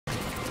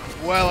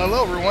Well,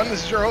 hello everyone,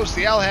 this is your host,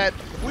 TheOwlHat.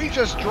 We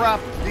just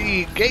dropped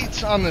the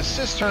gates on the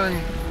cistern.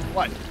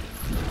 What?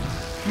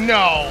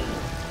 No!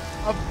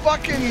 A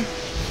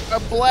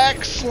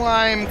black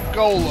slime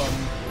golem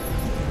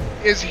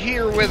is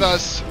here with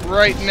us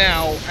right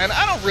now, and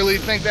I don't really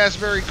think that's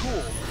very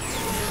cool.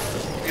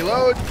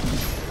 Reload.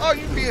 Oh,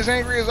 you can be as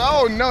angry as...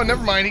 Oh, no,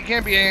 never mind. He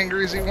can't be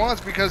angry as he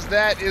wants because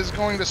that is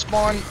going to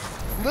spawn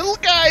little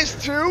guys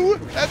too?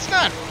 That's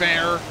not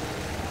fair.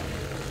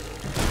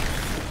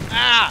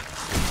 Ah!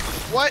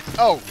 What?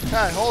 Oh,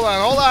 God, hold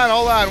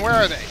on. Where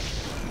are they?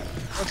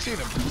 Let's see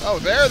them. Oh,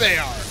 there they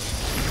are.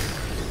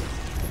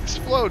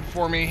 Explode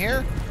for me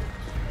here.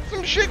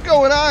 Some shit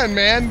going on,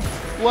 man.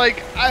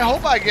 Like, I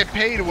hope I get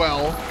paid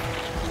well.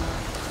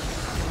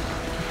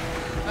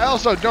 I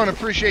also don't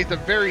appreciate the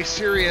very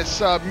serious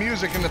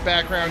music in the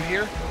background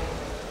here.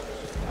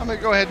 I'm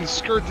gonna go ahead and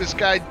skirt this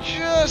guy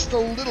just a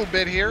little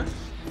bit here.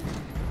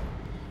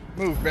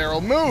 Move,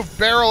 barrel. Move,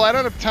 barrel! I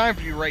don't have time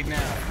for you right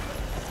now.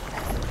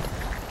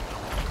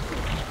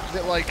 Is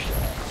it like...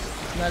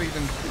 Not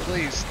even...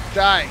 Please,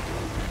 die.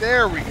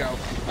 There we go.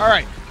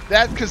 Alright,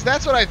 because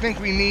that's what I think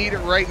we need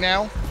right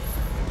now.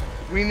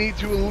 We need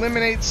to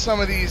eliminate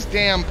some of these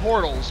damn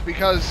portals,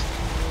 because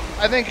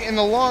I think in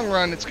the long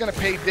run it's going to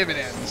pay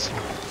dividends.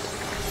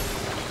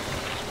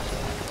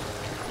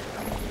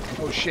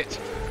 Oh shit.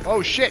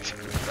 Oh shit.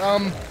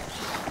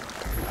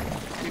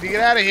 Need to get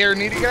out of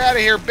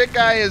here. Big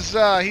guy is,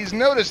 he's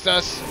noticed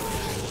us.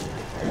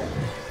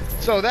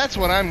 So that's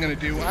what I'm going to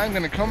do. I'm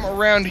going to come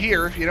around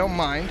here, if you don't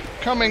mind,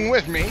 coming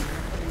with me.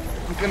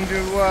 I'm going to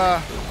do,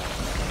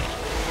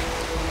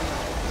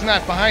 he's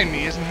not behind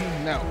me, isn't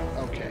he? No.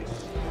 Okay.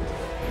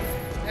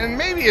 And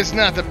maybe it's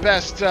not the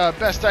best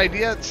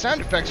idea. Sound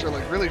effects are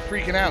like really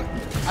freaking out.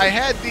 I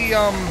had the,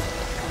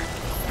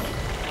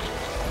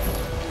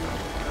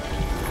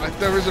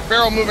 there was a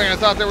barrel moving, I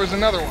thought there was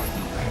another one.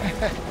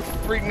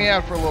 Freaked me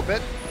out for a little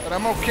bit, but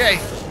I'm okay.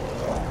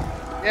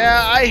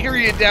 Yeah, I hear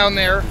you down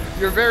there.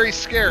 You're very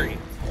scary.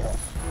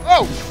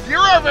 Oh, you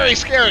are very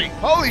scary.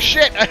 Holy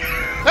shit.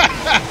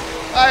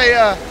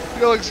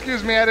 You'll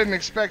excuse me, I didn't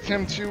expect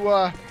him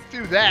to,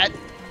 do that.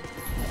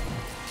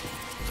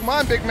 Come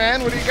on, big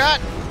man, what do you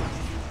got?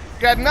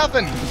 Got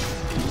nothing.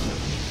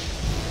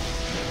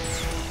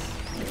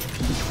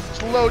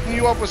 Just loading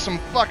you up with some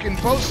fucking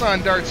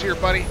boson darts here,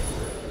 buddy.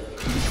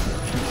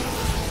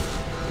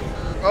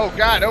 Oh,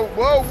 God. Oh,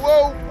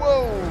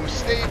 whoa.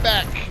 Stay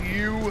back,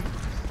 you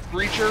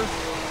breacher.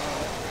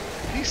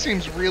 He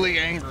seems really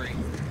angry.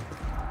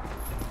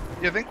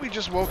 You think we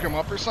just woke him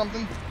up or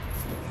something?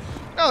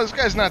 No, this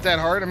guy's not that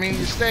hard. I mean,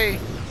 you stay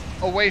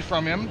away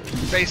from him,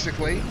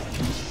 basically.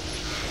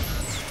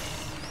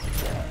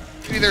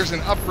 Maybe there's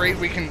an upgrade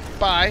we can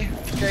buy.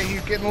 Okay,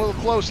 he's getting a little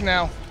close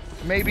now.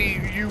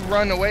 Maybe you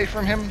run away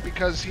from him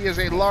because he is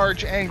a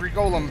large, angry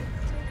golem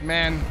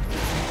man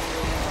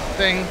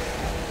thing.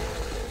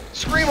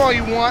 Scream all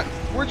you want.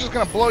 We're just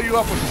gonna blow you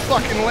up with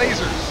fucking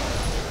lasers.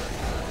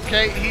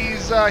 Okay,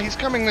 he's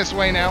coming this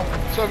way now.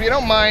 So if you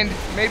don't mind,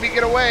 maybe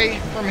get away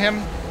from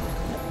him.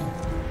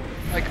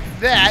 Like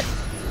that.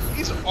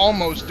 He's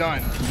almost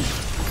done.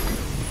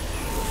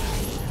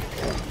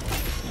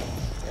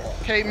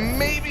 Okay,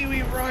 maybe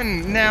we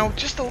run now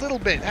just a little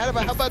bit. How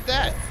about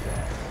that?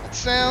 That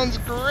sounds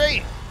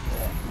great.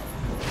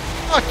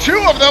 Oh,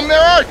 two of them! There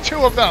are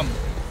two of them!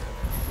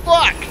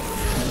 Fuck!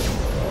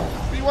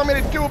 What do you want me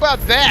to do about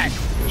that?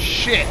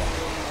 Shit.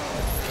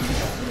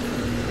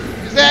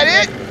 Is that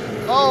it?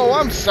 Oh,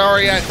 I'm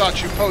sorry. I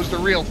thought you posed a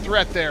real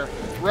threat there.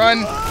 Run.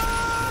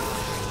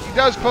 He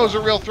does pose a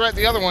real threat.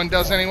 The other one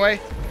does anyway.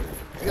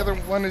 The other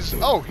one is...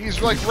 Oh, he's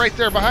like right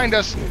there behind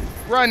us.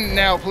 Run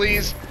now,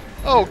 please.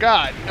 Oh,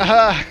 God.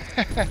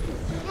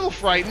 Little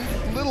frightened.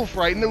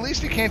 At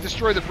least he can't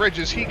destroy the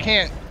bridges. He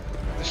can't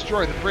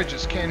destroy the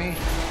bridges, can he?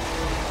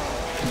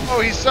 Oh,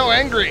 he's so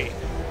angry.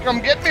 Come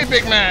get me,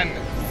 big man.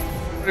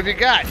 What have you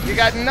got? You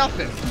got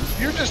nothing.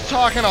 You're just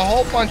talking a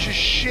whole bunch of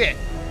shit.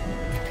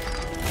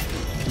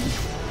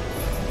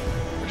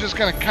 We're just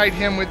gonna kite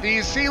him with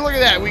these. See, look at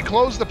that. We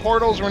closed the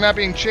portals. We're not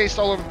being chased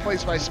all over the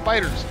place by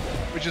spiders,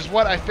 which is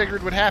what I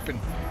figured would happen.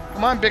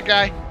 Come on, big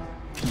guy.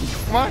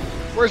 Come on.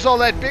 Where's all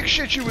that big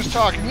shit you was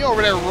talking? You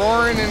over there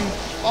roaring and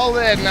all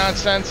that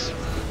nonsense.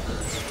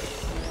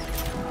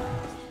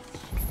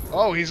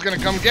 Oh, he's gonna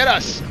come get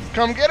us.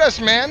 Come get us,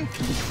 man.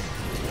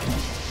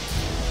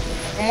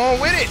 Come on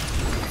with it.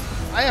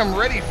 I am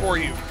ready for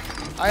you.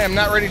 I am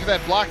not ready for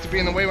that block to be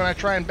in the way when I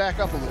try and back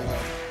up a little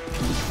bit.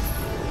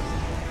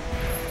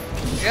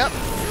 Yep.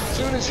 As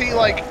soon as he,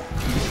 like...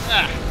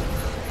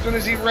 as soon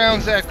as he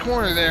rounds that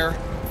corner there,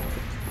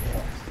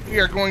 we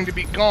are going to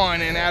be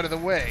gone and out of the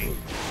way.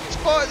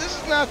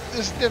 This is not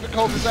as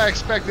difficult as I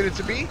expected it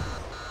to be.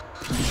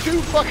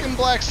 Two fucking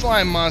black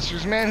slime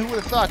monsters, man. Who would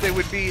have thought they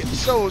would be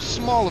so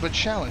small of a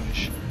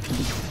challenge?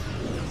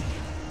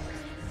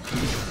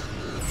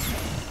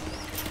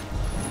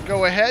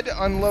 Go ahead,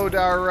 unload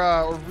our,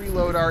 or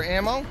reload our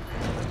ammo.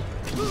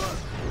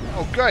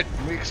 Oh, good.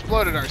 We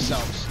exploded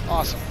ourselves.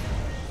 Awesome.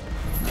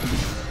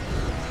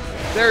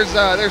 There's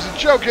a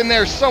joke in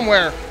there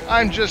somewhere.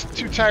 I'm just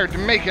too tired to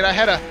make it. I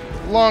had a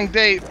long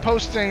day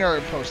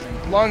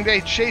long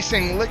day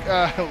chasing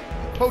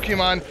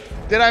Pokemon.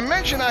 Did I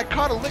mention I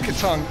caught a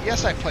Lickitung?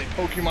 Yes, I play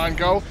Pokemon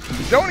Go.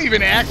 Don't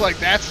even act like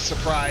that's a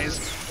surprise.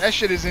 That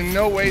shit is in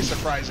no way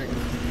surprising.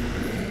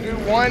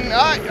 Dude, one.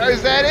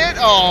 Is that it?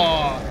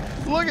 Oh,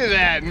 look at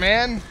that,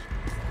 man.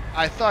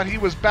 I thought he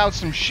was about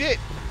some shit.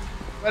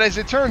 But as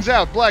it turns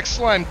out, Black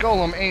Slime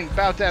Golem ain't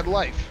about that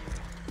life.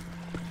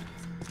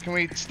 Can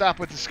we stop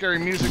with the scary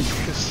music?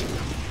 Because,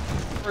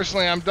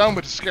 personally, I'm done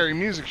with the scary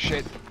music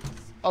shit.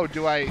 Oh,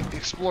 do I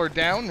explore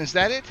down? Is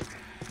that it?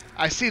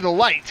 I see the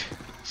light.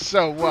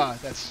 So,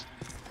 that's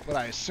what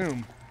I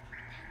assume.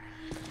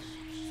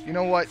 You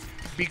know what?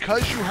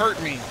 Because you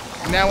hurt me,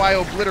 now I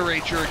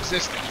obliterate your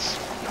existence.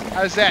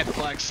 How's that,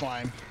 Black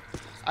Slime?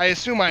 I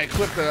assume I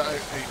equip the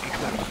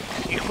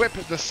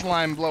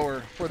slime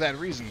blower for that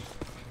reason.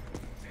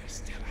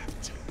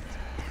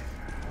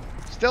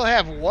 Still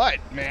have what,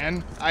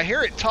 man? I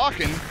hear it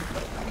talking.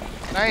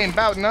 I ain't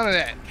about none of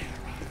that.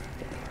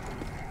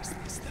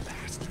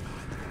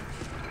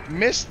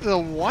 Missed the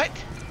what?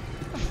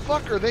 What the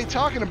fuck are they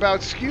talking about?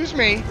 Excuse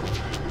me.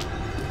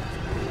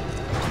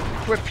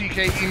 Equip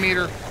PKE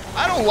meter.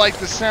 I don't like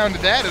the sound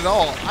of that at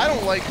all. I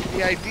don't like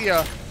the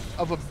idea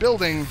of a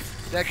building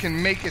that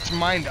can make its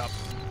mind up.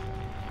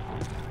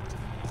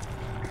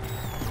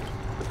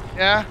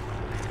 Yeah?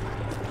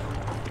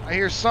 I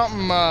hear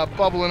something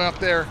bubbling up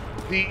there.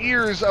 The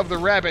ears of the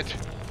rabbit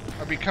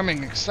are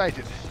becoming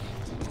excited.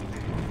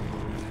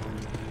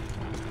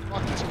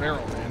 Fuck this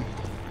barrel, man.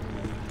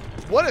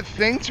 What a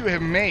thing to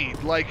have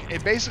made.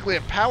 Like, basically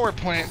a power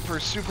plant for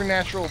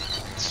supernatural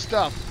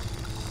stuff.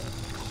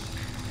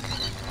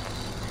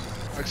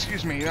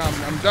 Excuse me,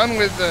 I'm done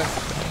with the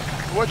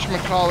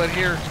whatchamacallit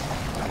here.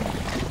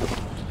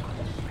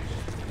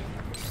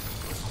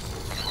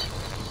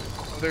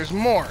 Oh, there's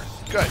more.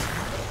 Good.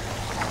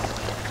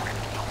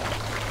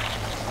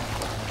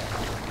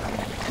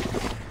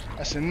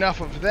 That's enough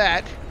of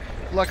that.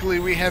 Luckily,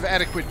 we have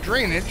adequate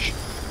drainage.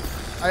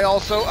 I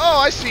also... Oh,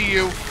 I see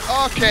you.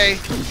 Okay.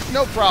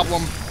 No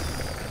problem.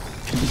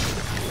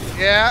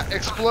 Yeah,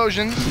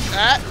 explosions.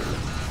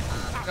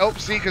 Nope,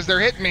 see, because they're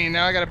hitting me.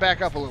 Now I gotta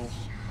back up a little.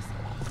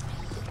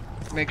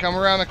 They come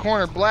around the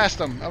corner, blast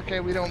them. Okay,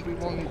 we won't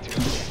need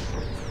to.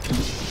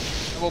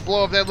 We'll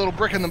blow up that little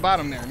brick in the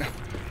bottom there. No,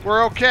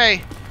 we're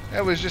okay.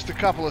 That was just a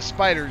couple of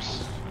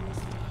spiders.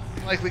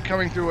 Likely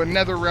coming through a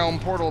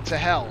netherrealm portal to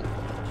hell.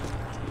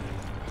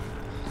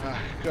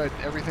 Good.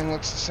 Everything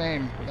looks the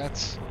same.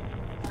 That's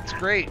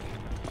great.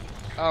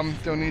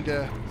 Don't need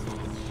to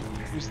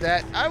use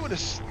that. I would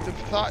have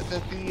thought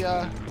that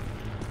the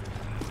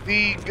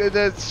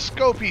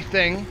scopy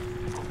thing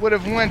would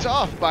have went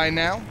off by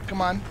now. Come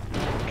on.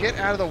 Get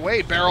out of the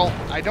way, barrel.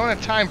 I don't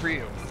have time for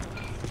you.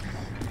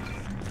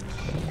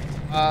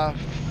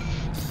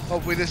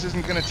 Hopefully this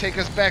isn't going to take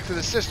us back to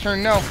the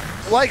cistern. No.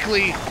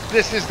 Likely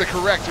this is the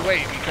correct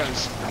way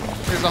because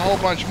there's a whole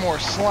bunch more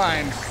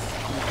slime.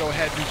 Go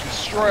ahead and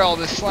destroy all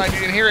this slime. You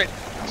can hear it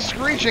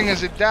screeching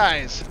as it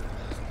dies.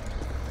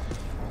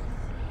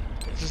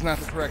 This is not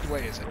the correct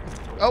way, is it?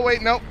 Oh,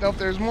 wait, nope,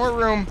 there's more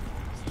room.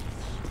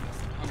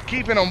 I'm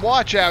keeping a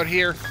watch out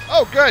here.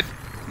 Oh, good.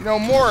 You know,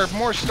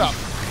 more stuff.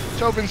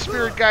 Tobin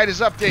Spirit Guide is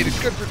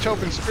updated. Good for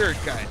Tobin Spirit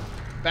Guide.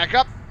 Back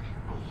up.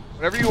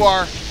 Whatever you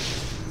are.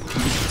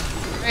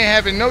 Ain't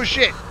having no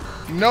shit.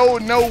 No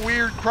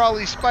weird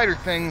crawly spider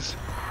things.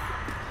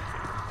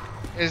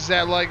 Is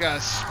that like a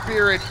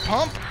spirit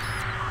pump?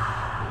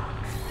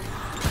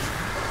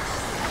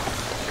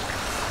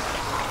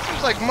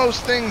 Like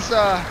most things,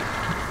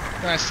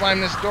 can I slime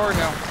this door?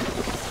 No.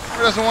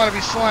 Who doesn't want to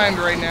be slimed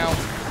right now?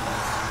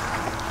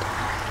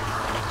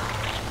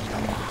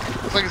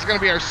 Looks like it's going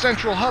to be our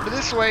central hub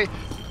this way.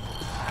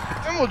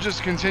 And we'll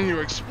just continue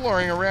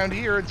exploring around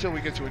here until we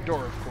get to a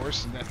door, of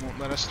course, and that won't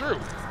let us through.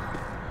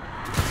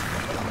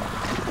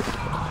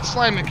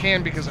 Slime the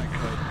can because I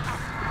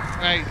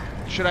could.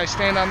 Should I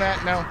stand on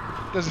that? No.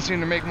 Doesn't seem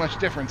to make much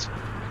difference.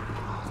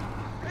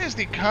 Is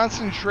the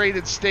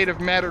concentrated state of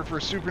matter for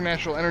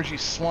supernatural energy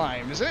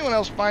slime. Does anyone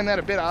else find that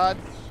a bit odd?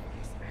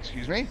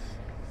 Excuse me?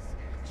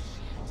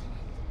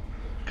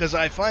 Because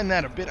I find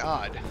that a bit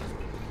odd.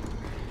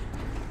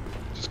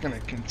 Just going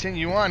to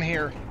continue on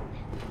here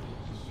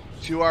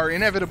to our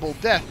inevitable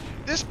death.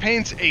 This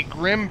paints a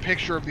grim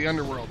picture of the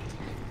underworld.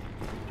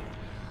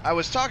 I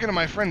was talking to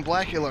my friend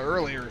Blackula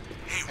earlier.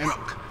 Hey,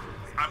 look.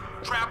 I'm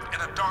trapped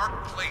in a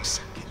dark place.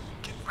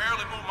 Can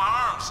barely move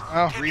my arms.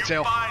 Oh, Can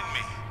retail. you find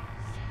me?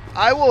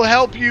 I will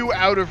help you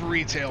out of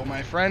retail,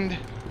 my friend.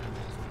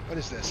 What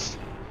is this?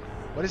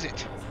 What is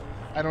it?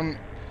 I don't...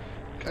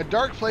 A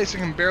dark place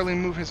and can barely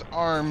move his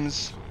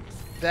arms.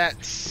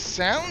 That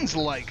sounds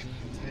like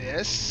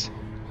this,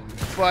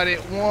 but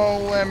it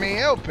won't let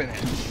me open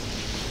it.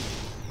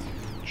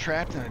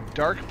 Trapped in a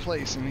dark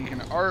place and he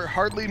can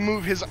hardly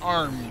move his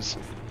arms.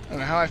 I don't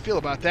know how I feel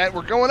about that.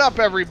 We're going up,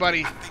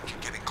 everybody. I think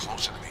you're getting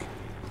closer to me.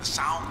 The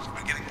sounds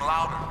are getting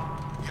louder.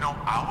 You know,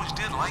 I always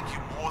did like you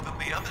more than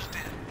the others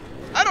did.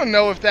 I don't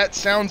know if that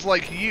sounds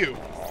like you.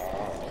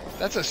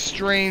 That's a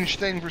strange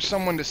thing for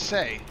someone to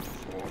say.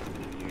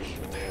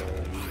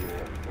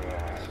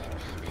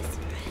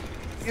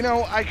 You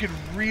know, I could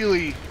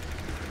really,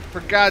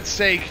 for God's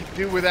sake,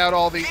 do without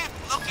all the...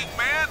 Keep looking,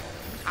 man.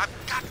 I've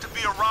got to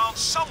be around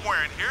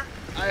somewhere in here.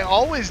 I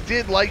always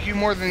did like you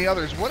more than the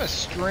others. What a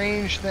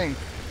strange thing.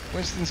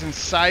 Winston's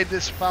inside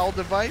this foul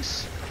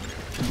device.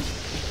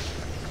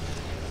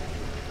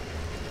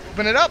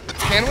 Open it up,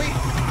 can we?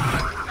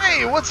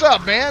 Hey, what's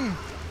up, man?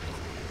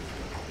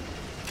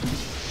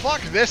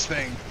 Fuck this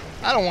thing.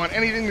 I don't want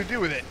anything to do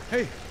with it.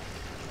 Hey.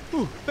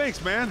 Ooh,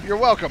 thanks, man. You're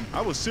welcome.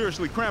 I was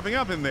seriously cramping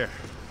up in there.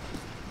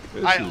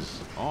 This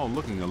is all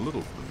looking a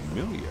little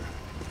familiar.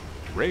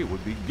 Ray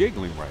would be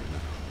giggling right now.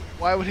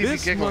 Why would he be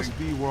This giggling? must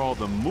be where all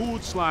the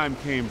mood slime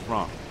came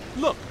from.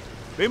 Look,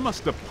 they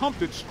must have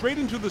pumped it straight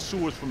into the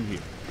sewers from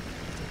here.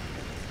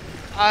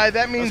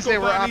 That means they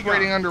were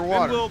operating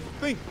underwater. Then we'll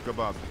think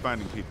about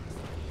finding people.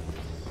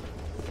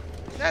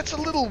 That's a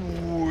little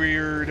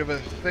weird of a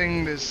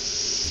thing to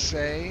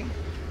say.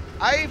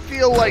 I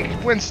feel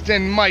like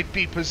Winston might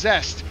be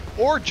possessed,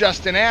 or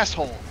just an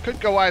asshole. Could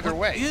go either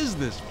way. What is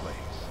this place?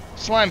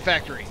 Slime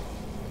factory.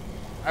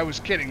 I was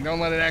kidding. Don't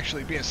let it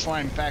actually be a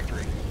slime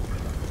factory.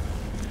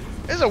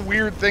 It's a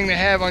weird thing to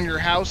have on your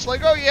house.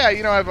 Like, oh yeah,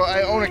 you know,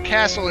 I own a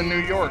castle in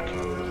New York.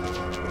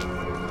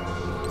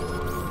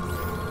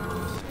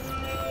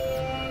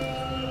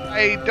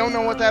 I don't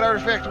know what that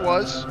artifact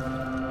was.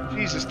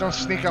 Jesus, don't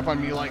sneak up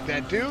on me like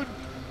that, dude.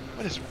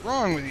 What is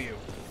wrong with you?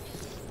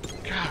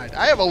 God,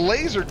 I have a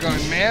laser gun,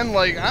 man.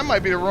 Like, I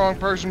might be the wrong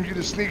person for you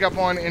to sneak up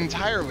on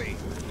entirely.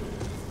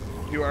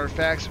 View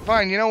artifacts.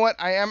 Fine, you know what?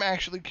 I am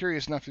actually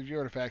curious enough to view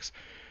artifacts.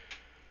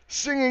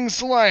 Singing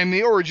slime.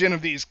 The origin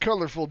of these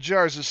colorful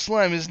jars of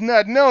slime is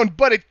not known,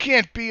 but it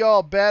can't be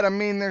all bad. I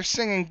mean, they're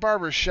singing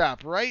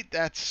barbershop, right?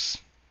 That's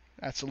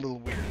a little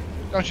weird.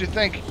 Don't you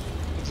think?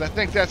 Because I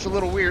think that's a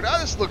little weird. Oh,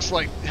 this looks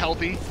like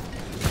healthy.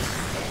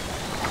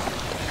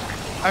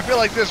 I feel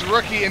like this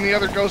rookie and the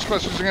other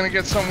Ghostbusters are going to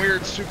get some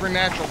weird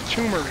supernatural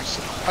tumors.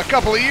 A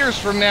couple of years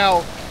from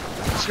now,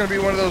 it's going to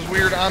be one of those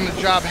weird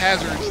on-the-job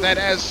hazards that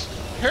as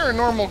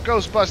paranormal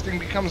ghostbusting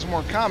becomes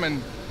more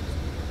common,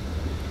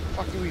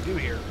 what the fuck do we do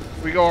here?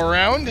 We go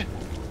around?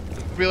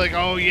 Be like,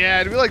 oh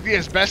yeah, it'd be like the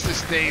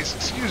asbestos days.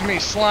 Excuse me,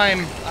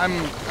 slime. I'm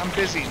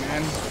busy,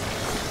 man.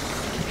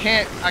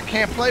 I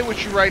can't play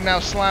with you right now,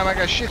 slime. I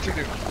got shit to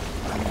do.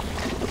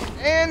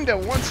 And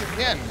once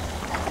again,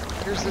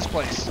 here's this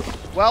place.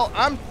 Well,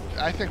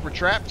 I think we're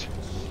trapped.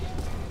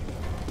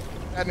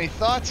 Got any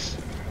thoughts?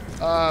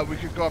 We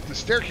could go up the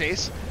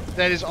staircase.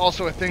 That is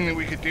also a thing that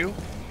we could do.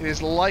 It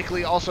is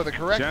likely also the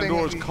correct thing.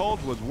 Shandor's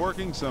cult was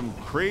working some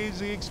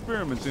crazy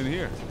experiments in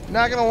here.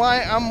 Not gonna lie,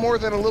 I'm more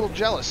than a little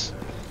jealous.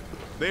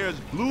 There's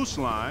blue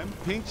slime,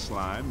 pink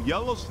slime,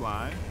 yellow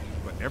slime,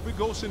 but every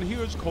ghost in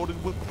here is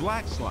coated with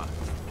black slime.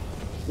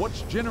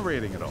 What's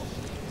generating it all?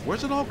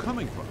 Where's it all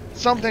coming from?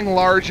 Something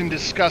large and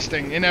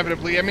disgusting,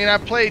 inevitably. I mean, I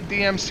played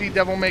DMC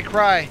Devil May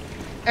Cry,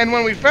 and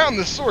when we found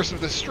the source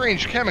of this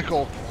strange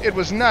chemical, it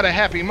was not a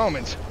happy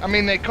moment. I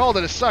mean, they called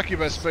it a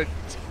succubus, but,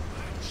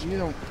 you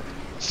know,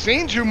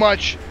 seen too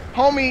much.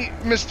 Homie,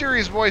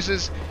 mysterious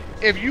voices,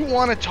 if you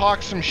want to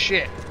talk some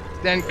shit,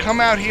 then come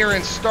out here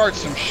and start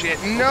some shit.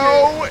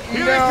 No.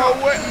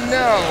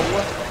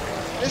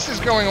 This is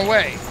going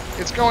away.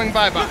 It's going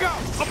bye-bye. Look out!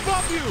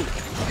 Above you!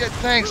 Yeah,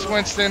 thanks,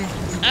 Winston.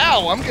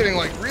 Ow, I'm getting,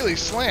 like, really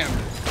slammed.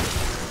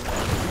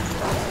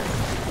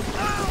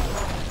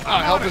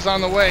 Oh, help is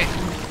on the way.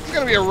 It's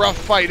gonna be a rough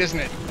fight, isn't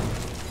it?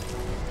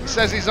 He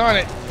says he's on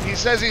it. He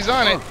says he's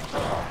on it.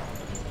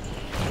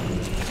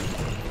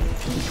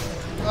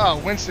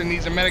 Oh, Winston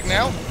needs a medic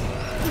now.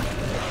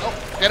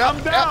 Oh, get up.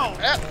 I'm down.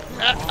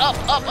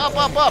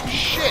 Up.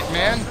 Shit,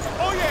 man.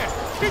 Oh yeah,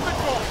 keep it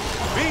going.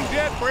 Being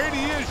dead for 80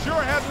 years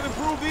sure hasn't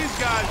improved these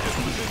guys'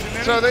 disposition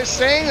any. So they're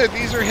saying that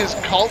these are his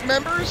cult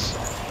members?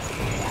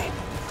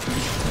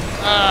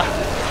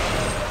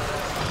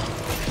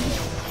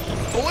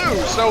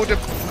 Blue, so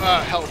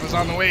help is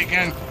on the way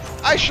again.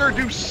 I sure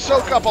do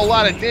soak up a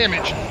lot of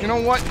damage. You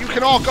know what? You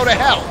can all go to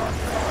hell.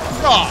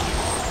 Oh.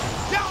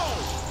 Yo!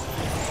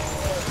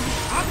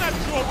 I'm not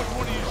sure which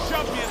one of you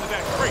shoved me into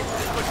that crate,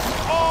 but you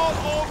all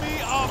owe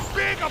me a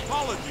big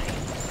apology.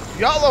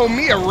 Y'all owe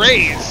me a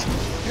raise.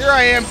 Here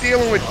I am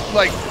dealing with,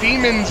 like,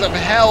 demons of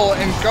hell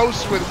and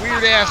ghosts with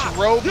weird-ass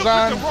robes you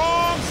on. You picked the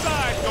wrong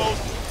side,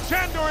 Ghost.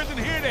 Shandor isn't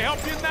here to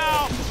help you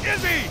now,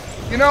 is he?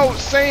 You know,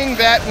 saying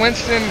that,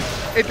 Winston,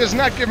 it does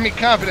not give me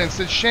confidence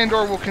that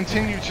Shandor will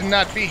continue to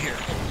not be here.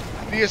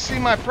 Do you see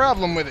my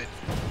problem with it?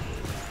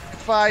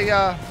 If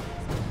I,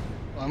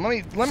 well,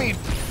 let me,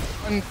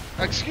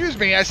 excuse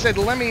me, I said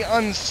let me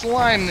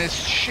unslime this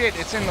shit,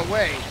 it's in the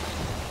way.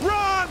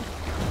 Run!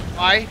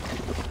 Why?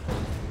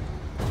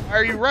 Why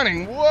are you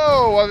running?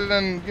 Whoa, other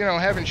than, you know,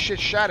 having shit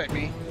shot at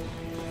me.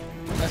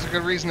 That's a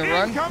good reason to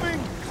run.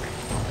 Incoming!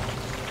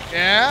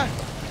 Yeah?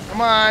 Come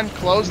on,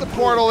 close the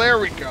portal, there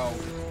we go.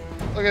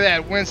 Look at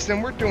that,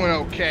 Winston, we're doing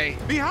okay.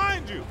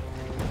 Behind you!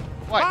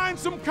 What? Find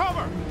some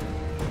cover!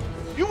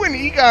 You and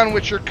Egon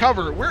with your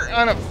cover. We're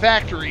on a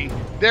factory.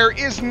 There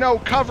is no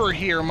cover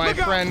here, my Look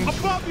out, friend.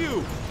 above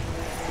you!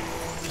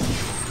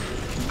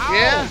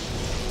 Yeah?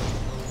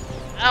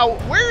 Ow,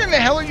 where in the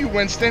hell are you,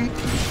 Winston?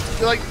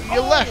 You're like,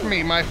 you left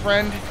me, my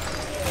friend.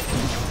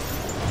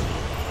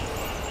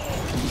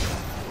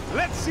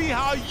 Let's see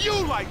how you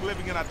like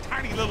living in a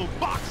tiny little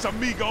box,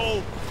 amigo!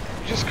 You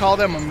just call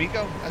them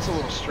amigo? That's a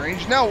little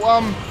strange. No,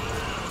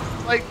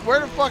 like, where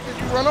the fuck did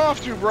you run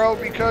off to, bro?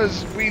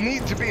 Because we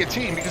need to be a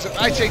team. Because if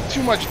I take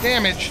too much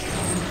damage,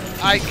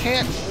 I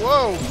can't...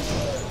 Whoa.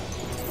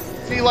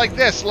 See, like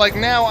this. Like,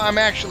 now I'm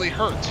actually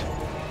hurt.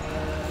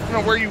 I don't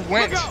know where you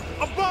went. Look out,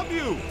 above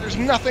you! There's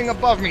nothing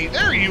above me.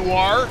 There you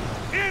are.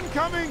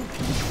 Incoming!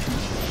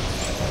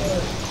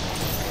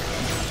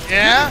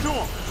 Yeah? Give it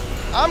to him.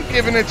 I'm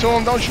giving it to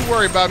him. Don't you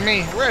worry about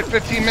me. We're at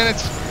 15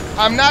 minutes.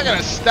 I'm not going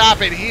to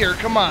stop it here.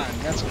 Come on.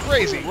 That's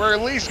crazy. We're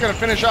at least going to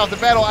finish off the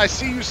battle. I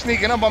see you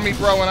sneaking up on me,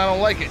 bro, and I don't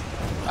like it.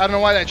 I don't know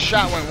why that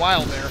shot went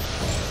wild there.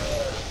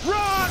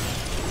 Run!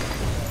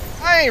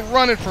 I ain't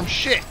running from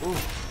shit.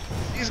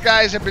 These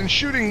guys have been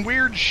shooting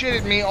weird shit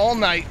at me all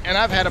night, and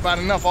I've had about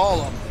enough of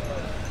all of them.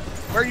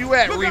 Where you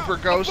at, Look Reaper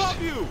out, Ghost?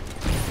 above you!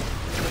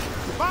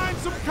 Find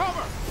some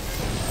cover!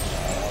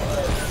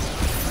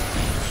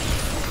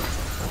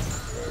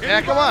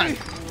 Yeah, come on.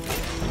 Anybody?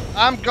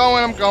 I'm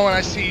going.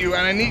 I see you,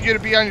 and I need you to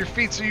be on your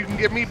feet so you can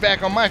get me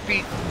back on my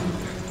feet.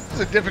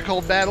 It's a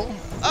difficult battle.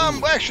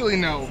 Actually,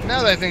 no.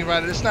 Now that I think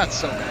about it, it's not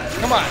so bad.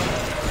 Come on.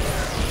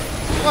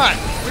 Come on.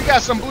 We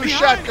got some blue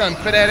shotgun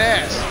for that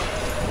ass.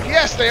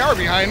 Yes, they are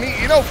behind me.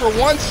 You know, for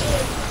once,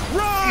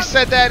 Run! he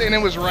said that and it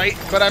was right,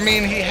 but I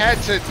mean, he had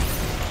to...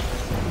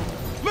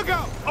 Look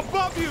out,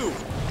 above you!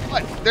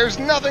 What? There's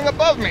nothing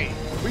above me.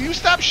 Will you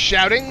stop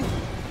shouting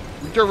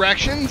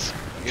directions?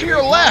 To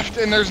your left,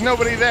 and there's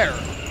nobody there.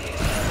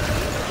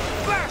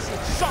 Blasted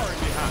sorry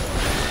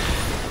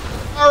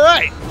behind. All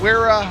right,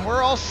 we're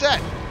all set.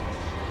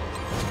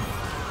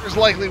 There's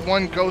likely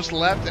one ghost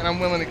left, and I'm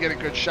willing to get a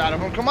good shot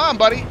of him. Come on,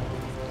 buddy.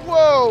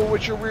 Whoa,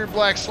 with your weird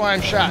black slime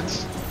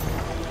shots.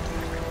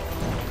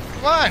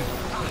 Come on.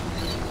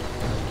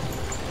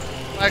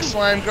 Black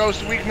slime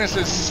ghost weakness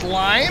is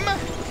slime?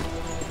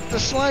 The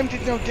slime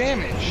did no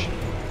damage.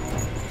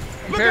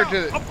 Compared Look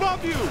out, to...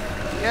 above you!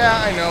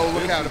 Yeah, I know.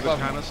 Look This out is above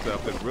the me. kind of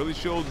stuff that really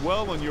shows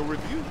well on your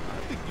review. I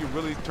think you're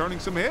really turning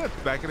some heads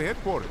back at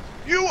headquarters.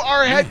 You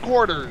are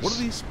headquarters. What are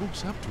these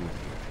spooks up to?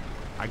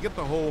 I get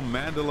the whole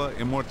mandala,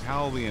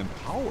 immortality, and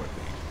power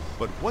thing,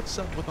 but what's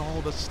up with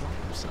all the slime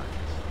science?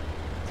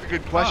 That's a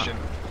good question.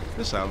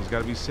 This island's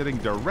got to be sitting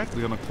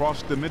directly on a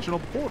cross-dimensional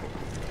portal.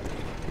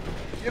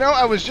 You know,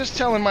 I was just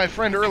telling my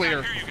friend earlier.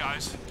 I hear you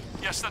guys.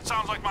 Yes, that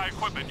sounds like my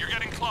equipment. You're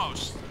getting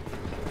close.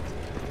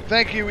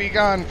 Thank you,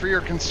 Egon, for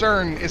your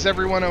concern. Is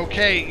everyone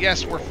okay?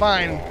 Yes, we're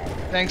fine.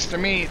 Thanks to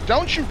me.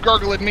 Don't you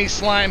gurgle at me,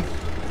 slime.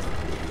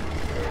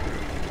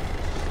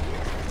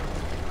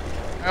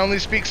 I only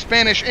speak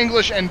Spanish,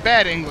 English, and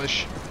bad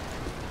English.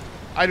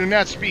 I do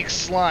not speak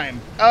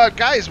slime.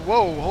 Guys,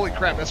 whoa, holy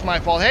crap, that's my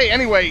fault. Hey,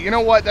 anyway, you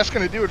know what? That's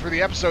going to do it for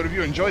the episode. If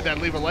you enjoyed that,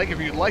 leave a like. If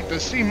you'd like to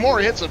see more,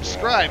 hit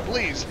subscribe,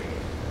 please.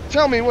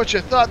 Tell me what you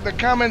thought in the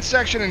comment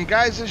section. And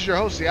guys, this is your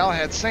host,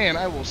 TheOwlHat, saying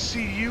I will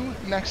see you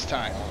next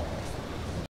time.